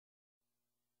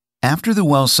After the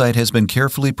well site has been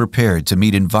carefully prepared to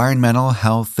meet environmental,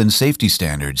 health, and safety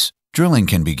standards, drilling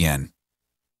can begin.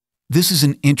 This is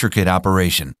an intricate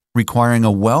operation requiring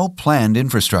a well-planned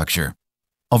infrastructure.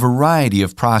 A variety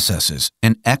of processes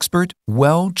and expert,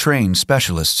 well-trained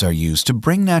specialists are used to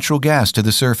bring natural gas to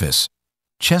the surface.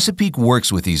 Chesapeake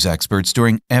works with these experts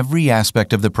during every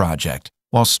aspect of the project,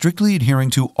 while strictly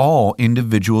adhering to all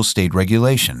individual state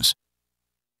regulations.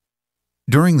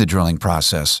 During the drilling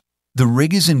process, the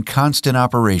rig is in constant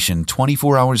operation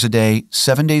 24 hours a day,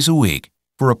 7 days a week,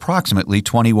 for approximately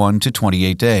 21 to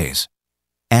 28 days.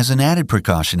 As an added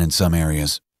precaution in some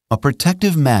areas, a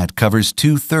protective mat covers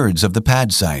 2/3 of the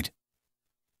pad site.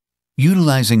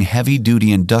 Utilizing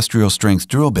heavy-duty industrial-strength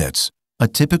drill bits, a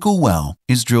typical well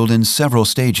is drilled in several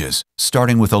stages,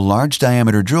 starting with a large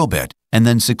diameter drill bit and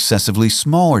then successively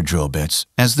smaller drill bits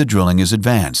as the drilling is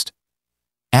advanced.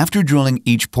 After drilling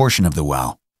each portion of the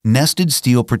well, nested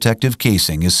steel protective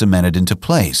casing is cemented into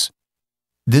place.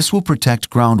 This will protect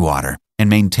groundwater and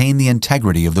maintain the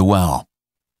integrity of the well.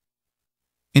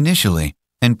 Initially,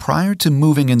 and prior to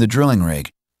moving in the drilling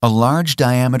rig, a large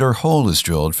diameter hole is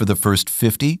drilled for the first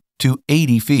 50 to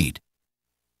 80 feet.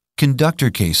 Conductor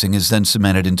casing is then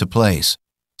cemented into place,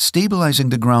 stabilizing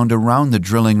the ground around the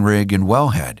drilling rig and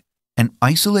wellhead, and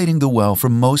isolating the well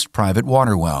from most private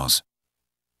water wells.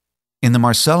 In the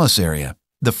Marcellus area,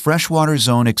 the freshwater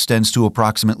zone extends to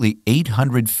approximately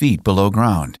 800 feet below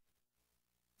ground.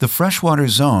 The freshwater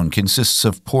zone consists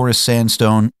of porous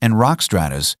sandstone and rock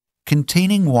stratas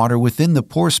containing water within the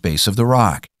pore space of the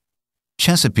rock.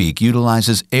 Chesapeake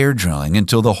utilizes air drilling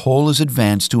until the hole is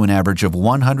advanced to an average of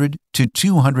 100 to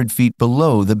 200 feet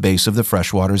below the base of the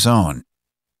freshwater zone.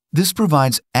 This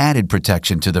provides added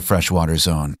protection to the freshwater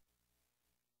zone.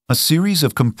 A series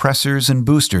of compressors and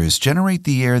boosters generate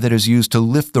the air that is used to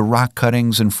lift the rock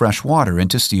cuttings and fresh water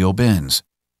into steel bins.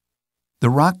 The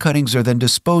rock cuttings are then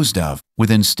disposed of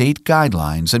within state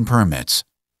guidelines and permits.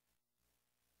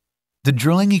 The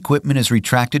drilling equipment is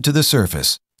retracted to the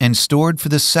surface and stored for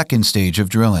the second stage of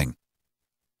drilling.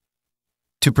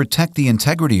 To protect the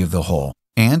integrity of the hole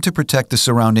and to protect the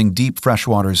surrounding deep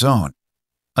freshwater zone,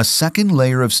 a second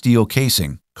layer of steel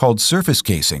casing, called surface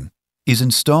casing, is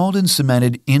installed and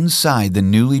cemented inside the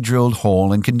newly drilled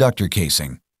hole and conductor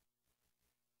casing.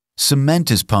 Cement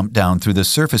is pumped down through the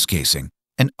surface casing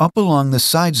and up along the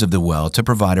sides of the well to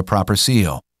provide a proper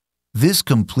seal. This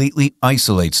completely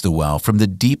isolates the well from the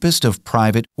deepest of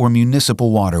private or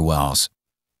municipal water wells.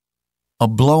 A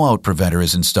blowout preventer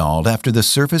is installed after the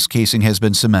surface casing has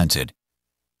been cemented.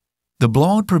 The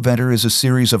blowout preventer is a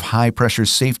series of high-pressure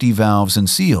safety valves and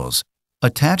seals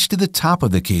attached to the top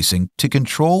of the casing to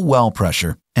control well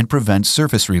pressure and prevent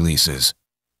surface releases.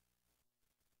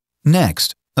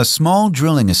 Next, a small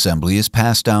drilling assembly is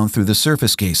passed down through the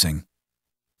surface casing.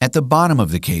 At the bottom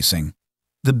of the casing,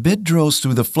 the bit drills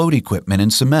through the float equipment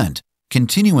and cement,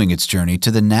 continuing its journey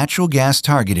to the natural gas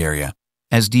target area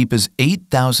as deep as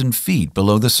 8,000 feet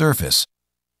below the surface.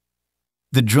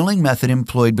 The drilling method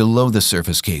employed below the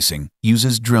surface casing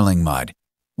uses drilling mud,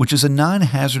 which is a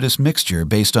non-hazardous mixture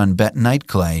based on bentonite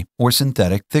clay or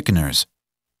synthetic thickeners.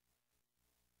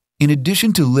 In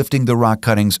addition to lifting the rock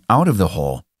cuttings out of the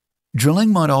hole,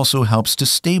 drilling mud also helps to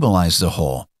stabilize the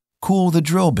hole, cool the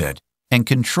drill bit, and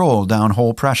control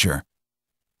downhole pressure.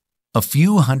 A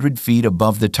few hundred feet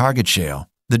above the target shale,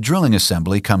 the drilling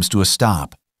assembly comes to a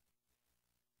stop.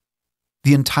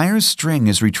 The entire string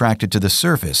is retracted to the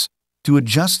surface to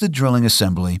adjust the drilling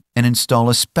assembly and install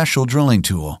a special drilling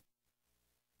tool.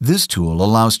 This tool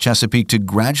allows Chesapeake to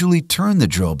gradually turn the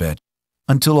drill bit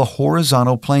until a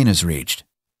horizontal plane is reached.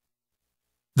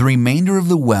 The remainder of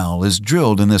the well is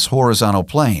drilled in this horizontal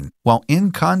plane while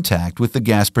in contact with the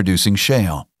gas-producing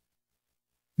shale.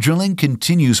 Drilling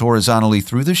continues horizontally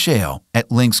through the shale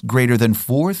at lengths greater than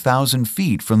 4,000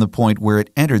 feet from the point where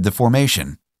it entered the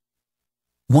formation.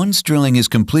 Once drilling is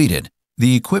completed,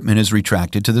 the equipment is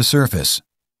retracted to the surface.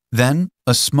 Then,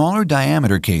 a smaller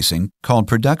diameter casing, called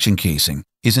production casing,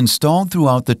 is installed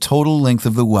throughout the total length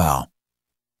of the well.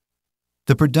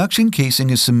 The production casing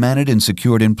is cemented and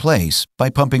secured in place by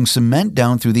pumping cement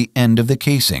down through the end of the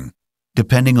casing.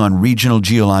 Depending on regional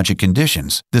geologic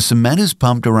conditions, the cement is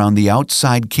pumped around the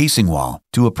outside casing wall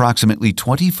to approximately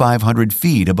 2,500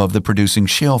 feet above the producing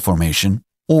shale formation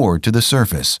or to the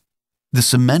surface. The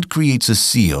cement creates a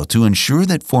seal to ensure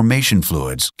that formation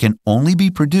fluids can only be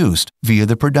produced via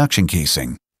the production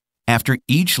casing. After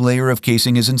each layer of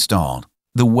casing is installed,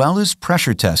 the well is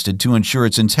pressure tested to ensure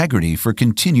its integrity for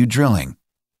continued drilling.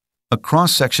 A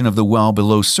cross-section of the well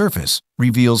below surface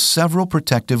reveals several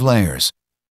protective layers: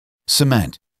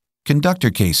 cement, conductor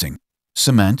casing,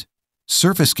 cement,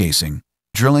 surface casing,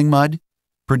 drilling mud,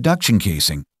 production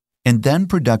casing, and then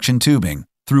production tubing,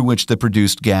 through which the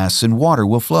produced gas and water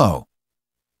will flow.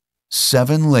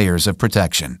 7 layers of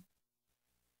protection.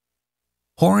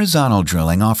 Horizontal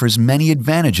drilling offers many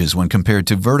advantages when compared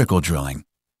to vertical drilling.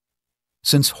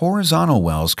 Since horizontal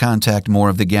wells contact more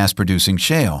of the gas-producing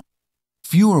shale,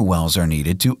 fewer wells are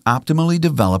needed to optimally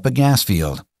develop a gas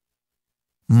field.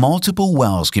 Multiple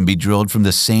wells can be drilled from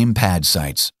the same pad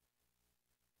sites.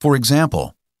 For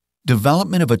example,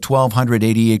 development of a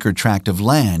 1,280-acre tract of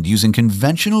land using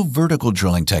conventional vertical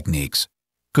drilling techniques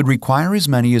could require as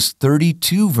many as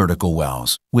 32 vertical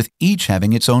wells, with each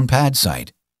having its own pad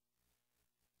site.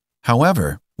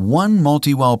 However, one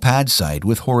multi-well pad site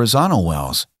with horizontal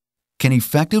wells can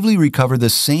effectively recover the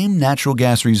same natural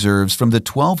gas reserves from the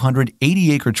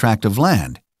 1,280-acre tract of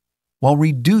land while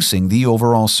reducing the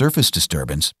overall surface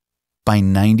disturbance by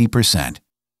 90%.